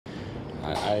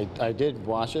I did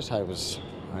watch it.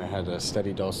 I had a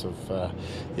steady dose of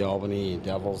the Albany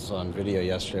Devils on video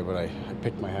yesterday, but I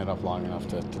picked my head up long enough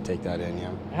to take that in,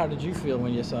 yeah. How did you feel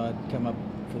when you saw it come up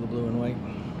for the blue and white?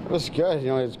 It was good.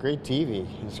 It's great TV.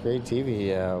 It's great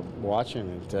TV watching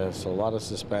it. So a lot of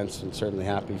suspense, and certainly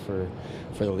happy for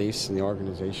the Leafs and the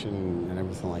organization and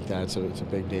everything like that. So it's a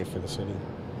big day for the city.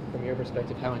 From your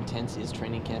perspective, how intense is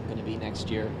training camp going to be next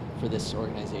year for this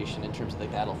organization in terms of the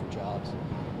battle for jobs?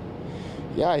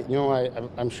 Yeah,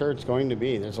 I'm sure it's going to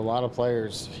be. There's a lot of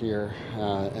players here,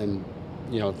 and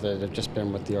that have just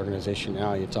been with the organization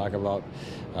now. You talk about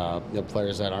the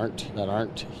players that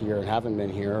aren't here and haven't been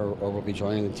here, or will be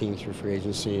joining the team through free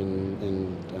agency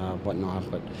and whatnot.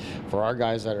 But for our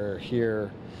guys that are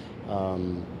here,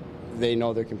 they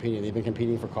know they're competing. They've been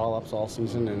competing for call-ups all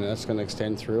season, and that's going to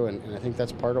extend through. And I think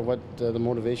that's part of what the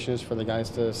motivation is for the guys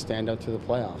to stand out to the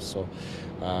playoffs. So,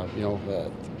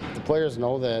 the players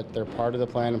know that they're part of the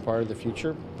plan and part of the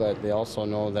future, but they also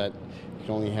know that you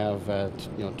can only have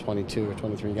 22 or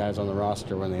 23 guys on the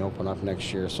roster when they open up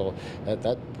next year. So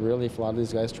that really, for a lot of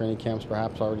these guys, training camps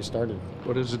perhaps already started.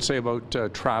 What does it say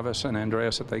about Travis and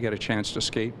Andreas that they get a chance to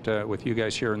skate with you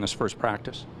guys here in this first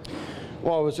practice?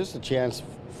 Well, it was just a chance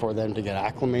for them to get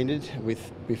acclimated. We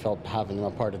felt having them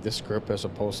a part of this group as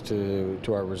opposed to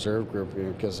our reserve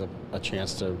group gives a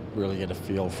chance to really get a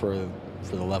feel for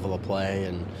the level of play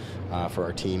and for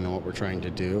our team and what we're trying to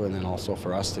do, and then also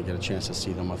for us to get a chance to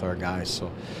see them with our guys.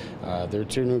 So there are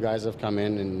two new guys that have come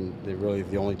in, and they're really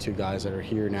the only two guys that are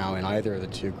here now in either of the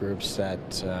two groups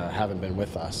that haven't been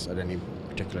with us at any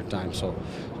particular time. So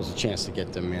it was a chance to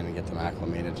get them in and get them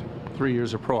acclimated. 3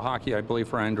 years of pro hockey, I believe,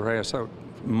 for Andreas.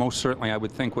 Most certainly, I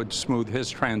would think, would smooth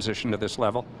his transition to this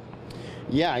level.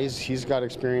 Yeah, he's got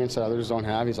experience that others don't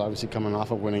have. He's obviously coming off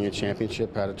of winning a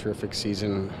championship, had a terrific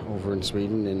season over in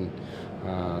Sweden, and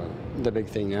the big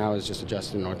thing now is just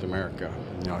adjusting to North America.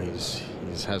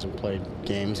 He hasn't played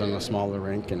games on a smaller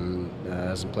rink and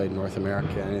hasn't played North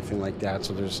America, anything like that.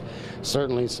 So there's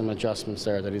certainly some adjustments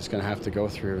there that he's going to have to go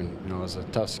through. And it was a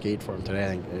tough skate for him today. I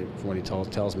think from what he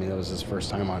tells me, that was his first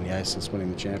time on the ice since winning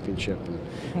the championship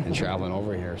and traveling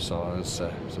over here. So it was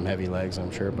some heavy legs,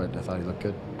 I'm sure, but I thought he looked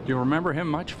good. Do you remember him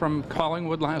much from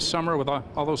Collingwood last summer with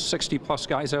all those 60-plus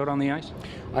guys out on the ice?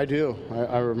 I do.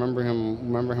 I remember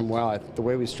him well. The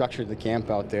way we structured the camp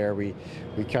out there, we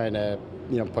kind of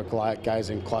put guys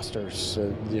in clusters,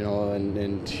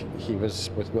 and he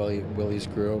was with Willie's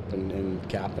group and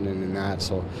Kapanen and that.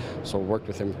 So worked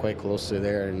with him quite closely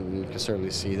there, and you can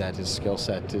certainly see that his skill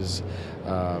set is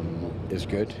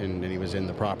good, and he was in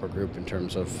the proper group in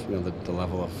terms of the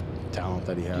level of talent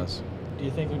that he has. Do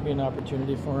you think it would be an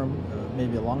opportunity for him,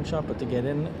 maybe a long shot, but to get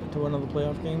in to one of the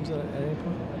playoff games at any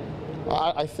point?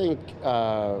 Well, I think,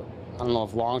 I don't know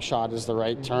if long shot is the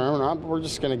right term. We're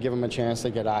just going to give him a chance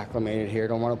to get acclimated here.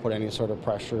 Don't want to put any sort of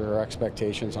pressure or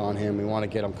expectations on him. We want to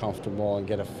get him comfortable and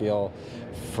get a feel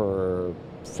for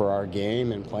our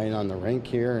game and playing on the rink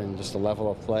here and just the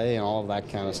level of play and all of that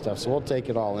kind of stuff. So we'll take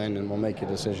it all in and we'll make a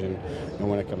decision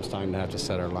when it comes time to have to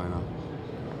set our lineup.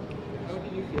 How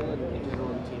did you feel in general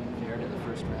the team fared in the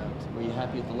first round? Were you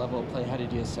happy with the level of play? How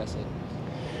did you assess it?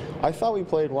 I thought we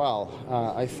played well.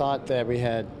 I thought that we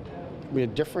had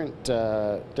different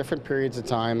periods of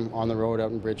time on the road out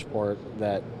in Bridgeport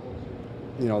that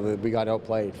we got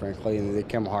outplayed, frankly, and they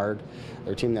come hard.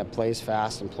 They're a team that plays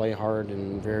fast and play hard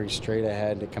and very straight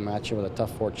ahead. They come at you with a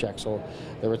tough forecheck. So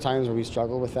there were times where we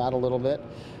struggled with that a little bit,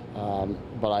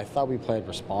 but I thought we played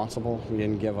responsible. We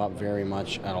didn't give up very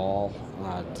much at all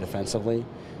defensively,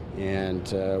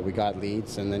 and we got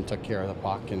leads and then took care of the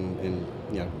puck and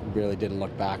really didn't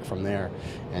look back from there.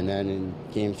 And then in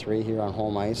Game 3 here on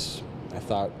home ice, I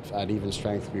thought at even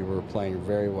strength we were playing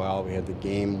very well. We had the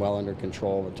game well under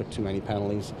control. We took too many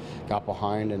penalties, got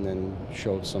behind, and then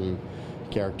showed some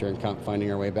character and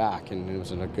finding our way back. And it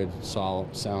was in a good,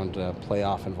 solid, sound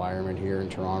playoff environment here in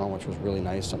Toronto, which was really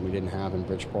nice, something we didn't have in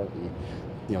Bridgeport.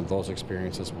 And those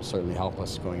experiences will certainly help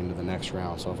us going into the next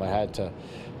round. So if I had to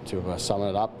sum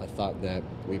it up, I thought that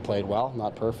we played well,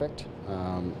 not perfect,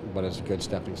 but it's a good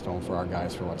stepping stone for our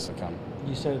guys for what's to come.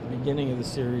 You said at the beginning of the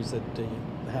series that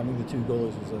having the two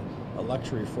goalies was a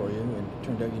luxury for you, and it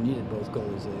turned out you needed both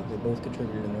goalies. They both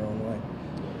contributed in their own way.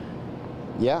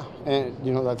 Yeah, and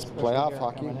that's playoff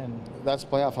hockey. That's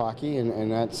playoff hockey,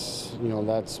 and that's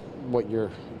that's what you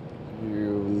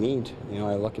need.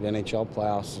 I look at NHL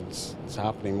playoffs; it's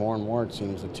happening more and more. It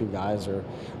seems the two guys are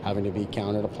having to be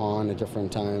counted upon at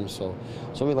different times. So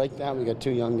we like that. We got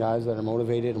two young guys that are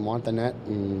motivated and want the net,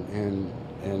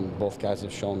 and both guys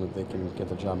have shown that they can get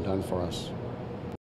the job done for us.